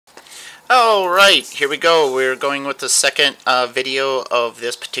Alright, here we go. We're going with the second video of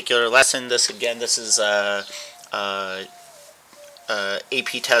this particular lesson. This is AP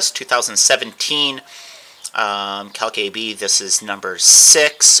Test 2017, Calc AB. This is number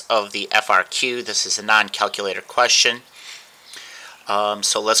 6 of the FRQ. This is a non-calculator question.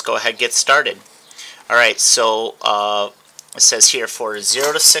 So let's go ahead and get started. Alright, so it says here for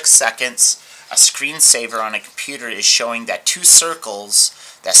 0 to 6 seconds, a screensaver on a computer is showing that two circles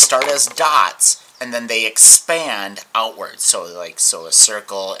that start as dots and then they expand outwards. So a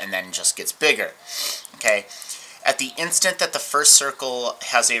circle and then just gets bigger. Okay. At the instant that the first circle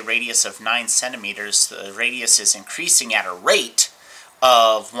has a radius of 9 centimeters, the radius is increasing at a rate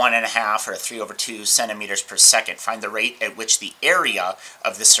of 1.5 or 3/2 centimeters per second. Find the rate at which the area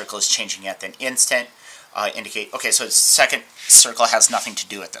of the circle is changing at the instant. Indicate. Okay, so the second circle has nothing to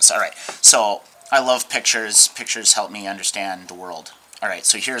do with this. All right. So I love pictures. Pictures help me understand the world. All right.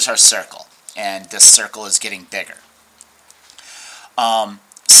 So here's our circle, and this circle is getting bigger.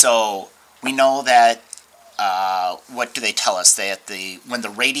 So we know that. What do they tell us? That when the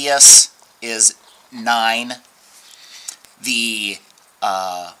radius is 9, the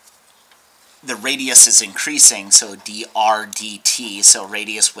radius is increasing. So dr dt. So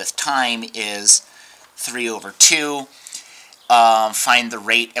radius with time is 3/2. Find the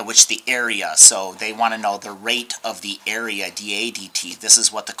rate at which the area. So they want to know the rate of the area, dA dt. This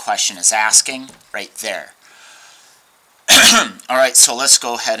is what the question is asking right there. Alright, so let's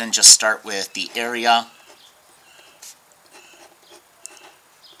go ahead and just start with the area.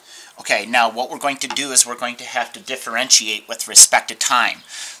 Okay, now what we're going to do is we're going to have to differentiate with respect to time.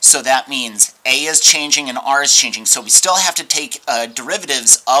 So that means A is changing and R is changing. So we still have to take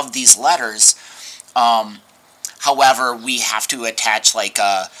derivatives of these letters. However, we have to attach like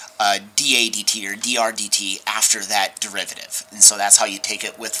a dA dt or dr dt after that derivative. And so that's how you take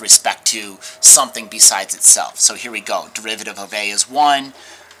it with respect to something besides itself. So here we go. Derivative of A is 1,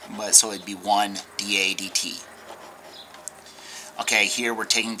 so it would be 1 dA dt. Okay, here we're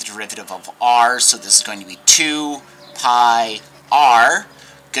taking the derivative of R, so this is going to be 2 pi R.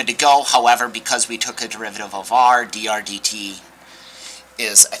 Good to go. However, because we took a derivative of R, dr dt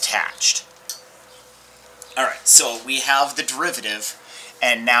is attached. Alright, so we have the derivative,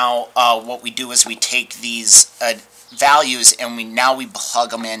 and now what we do is we take these values and we plug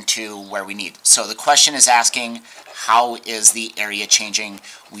them into where we need. So the question is asking, how is the area changing?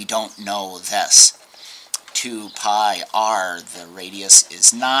 We don't know this. 2 pi r, the radius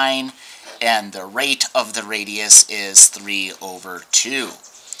is 9, and the rate of the radius is 3/2.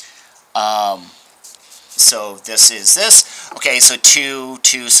 So this is this. Okay, so 2,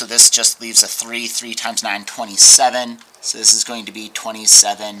 so this just leaves a 3. 3 times 9, 27. So this is going to be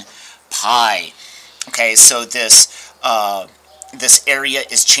 27 pi. Okay, so this area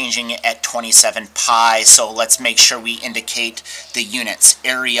is changing at 27 pi, so let's make sure we indicate the units.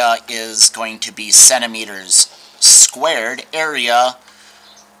 Area is going to be centimeters squared, area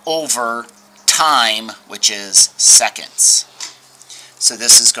over time, which is seconds. So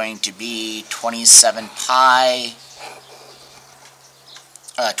this is going to be 27 pi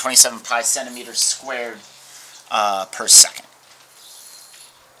centimeters squared per second.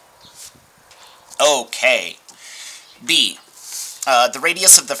 Okay. B. The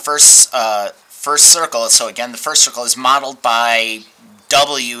radius of the first circle, so again, the first circle is modeled by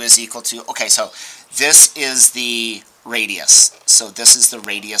W is equal to, okay, so this is the radius. So this is the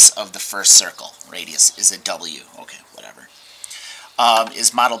radius of the first circle. Radius is a W, okay, whatever.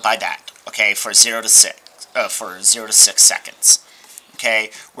 Is modeled by that, okay, for 0 to 6 seconds.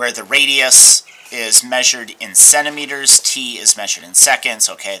 Okay, where the radius is measured in centimeters, T is measured in seconds,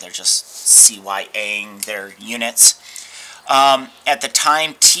 okay, they're just CYAing their units. At the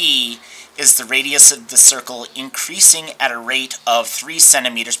time T is the radius of the circle increasing at a rate of 3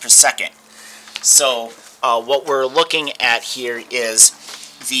 centimeters per second. So what we're looking at here is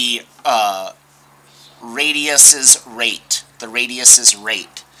the radius's rate. The radius's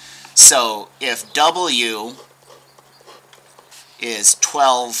rate. So if W is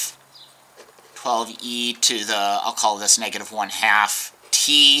 12e to the, I'll call this -1/2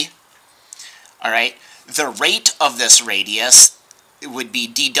 t, all right, the rate of this radius would be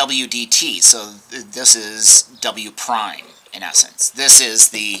dw dt. So this is w prime in essence. This is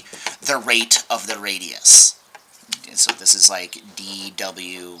the rate of the radius. So this is like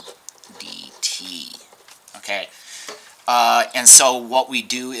dw dt. Okay. And so what we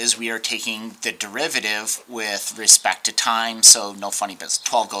do is we are taking the derivative with respect to time. So no funny business.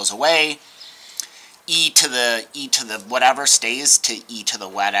 12 goes away. E to the whatever stays to e to the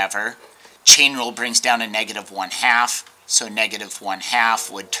whatever. Chain rule brings down a -1/2. So negative 1/2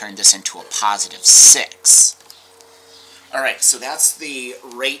 would turn this into a positive 6. All right, so that's the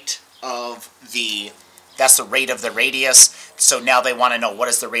rate of the radius. So now they want to know what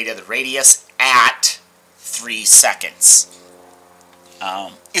is the rate of the radius at 3 seconds.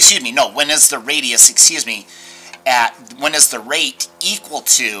 Excuse me, no, when is the radius, when is the rate equal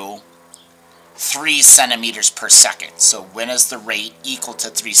to 3 centimeters per second? So when is the rate equal to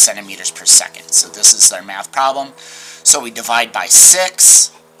 3 centimeters per second? So this is our math problem. So we divide by 6.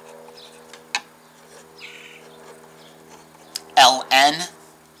 ln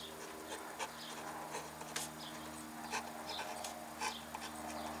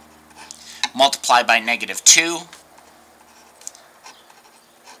multiply by negative 2.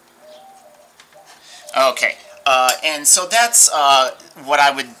 Okay, and so that's what I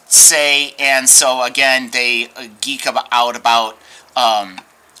would say. And so again, they geek out about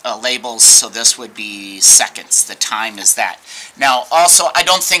labels, so this would be seconds. The time is that. Now, also, I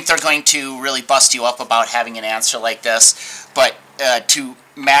don't think they're going to really bust you up about having an answer like this, but to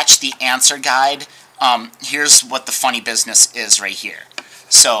match the answer guide, here's what the funny business is right here.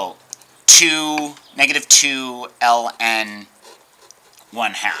 So, negative 2 ln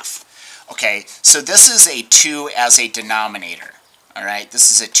 1/2. Okay, so this is a 2 as a denominator. All right,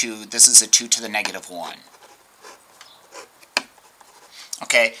 this is a 2 to the negative 1.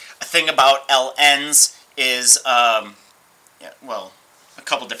 Okay, a thing about ln's is, well, a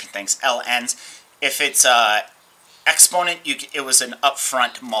couple different things. ln's, if it's exponent, it was an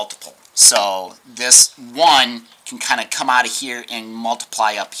upfront multiple. So this 1 can kind of come out of here and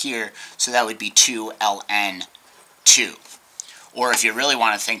multiply up here, so that would be 2 ln 2. Or if you really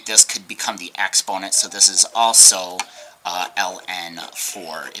want to think, this could become the exponent, so this is also ln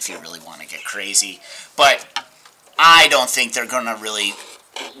 4 if you really want to get crazy. But I don't think they're going to really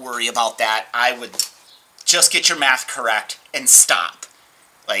worry about that. I would just get your math correct and stop.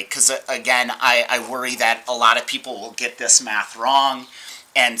 Like, because again, I worry that a lot of people will get this math wrong,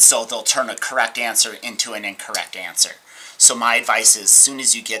 and so they'll turn a correct answer into an incorrect answer. So my advice is, as soon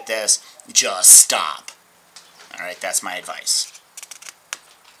as you get this, just stop. All right, that's my advice.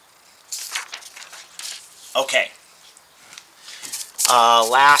 Okay.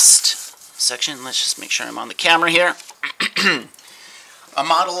 Last section. Let's just make sure I'm on the camera here. A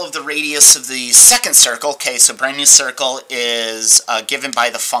model of the radius of the second circle. Okay, so brand new circle is given by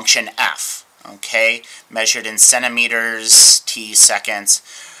the function f. Okay, measured in centimeters, t seconds.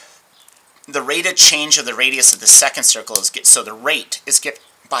 The rate of change of the radius of the second circle is, so the rate is given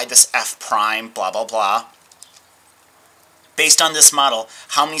by this f prime, blah, blah, blah. Based on this model,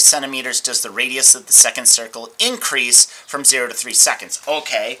 how many centimeters does the radius of the second circle increase from 0 to 3 seconds?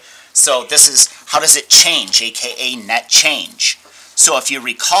 Okay, so this is, how does it change, aka net change? So if you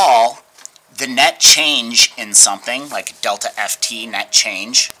recall, the net change in something, like delta ft net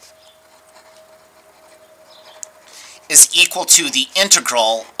change, is equal to the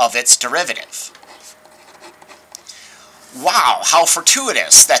integral of its derivative. Wow, how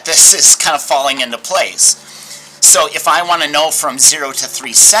fortuitous that this is kind of falling into place. So if I want to know from 0 to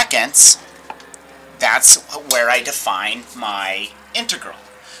 3 seconds, that's where I define my integral.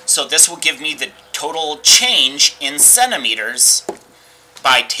 So this will give me the total change in centimeters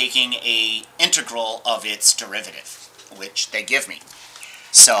by taking an integral of its derivative, which they give me.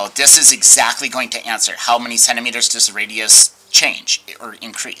 So this is exactly going to answer how many centimeters does the radius change or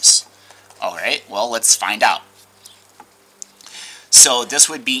increase. All right, well, let's find out. So this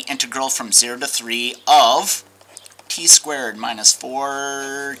would be integral from 0 to 3 of t squared minus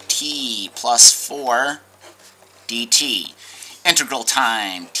 4t plus 4 dt. Integral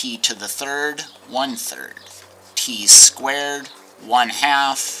time, t to the third, 1/3. T squared,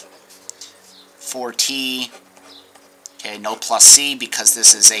 1/2, 4t. Okay, no plus c because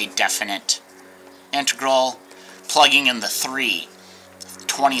this is a definite integral. Plugging in the 3.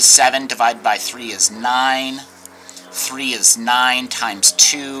 27 divided by 3 is 9. 3 is 9 times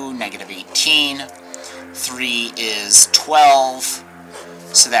 2, negative 18. 3 is 12,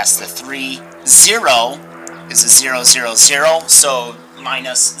 so that's the 3. 0 is a 0, 0, 0, so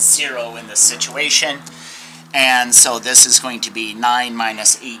minus 0 in this situation. And so this is going to be 9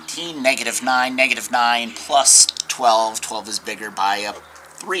 minus 18, negative 9 plus 12. 12 is bigger by a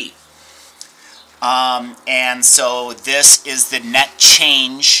 3. And so this is the net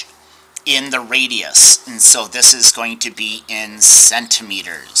change in the radius. And so this is going to be in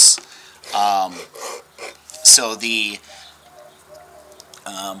centimeters. So the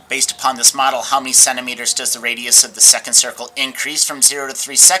based upon this model, how many centimeters does the radius of the second circle increase from 0 to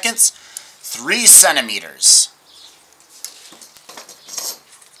 3 seconds? 3 centimeters.